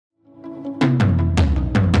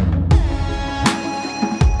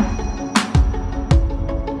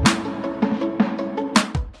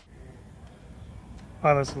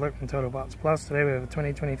Hi, this is Luke from Toolbox Plus. Today we have a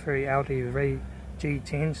 2023 LDV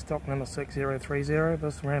G10 stock number 6030.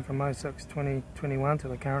 This ran from 06/2021 to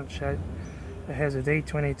the current shape. It has a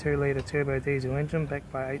D22 litre turbo diesel engine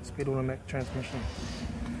backed by 8-speed automatic transmission.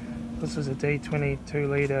 This is a D22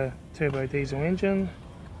 litre turbo diesel engine.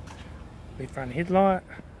 Left front headlight,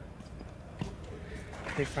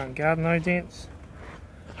 left front guard no dents,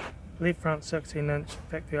 left front 16-inch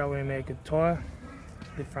factory LDV tyre,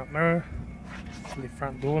 left front mirror, left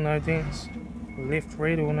front door no dents, left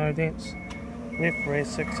rear door no dents, left rear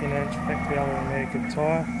 16-inch factory LDV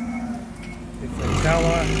tyre, left front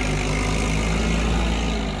taillight,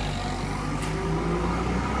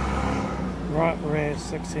 right rear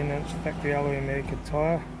 16-inch factory LDV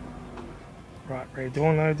tyre, right rear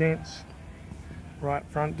door no dents, right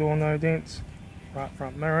front door no dents, right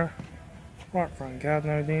front mirror, right front guard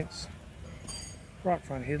no dents, right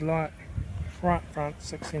front headlight, right front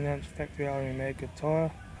 16-inch factory LDV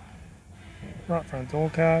tyre, right front door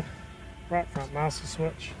card, right front master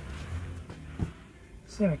switch,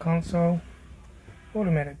 centre console,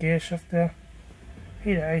 automatic gear shifter,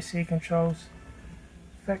 heater AC controls,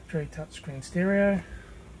 factory touchscreen stereo,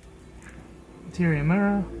 interior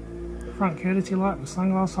mirror, front courtesy light with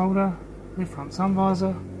sunglass holder, left front sun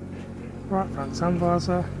visor, right front sun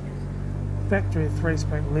visor, factory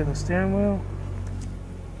 3-spoke leather steering wheel,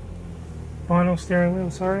 vinyl steering wheel,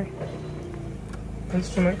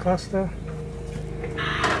 instrument cluster,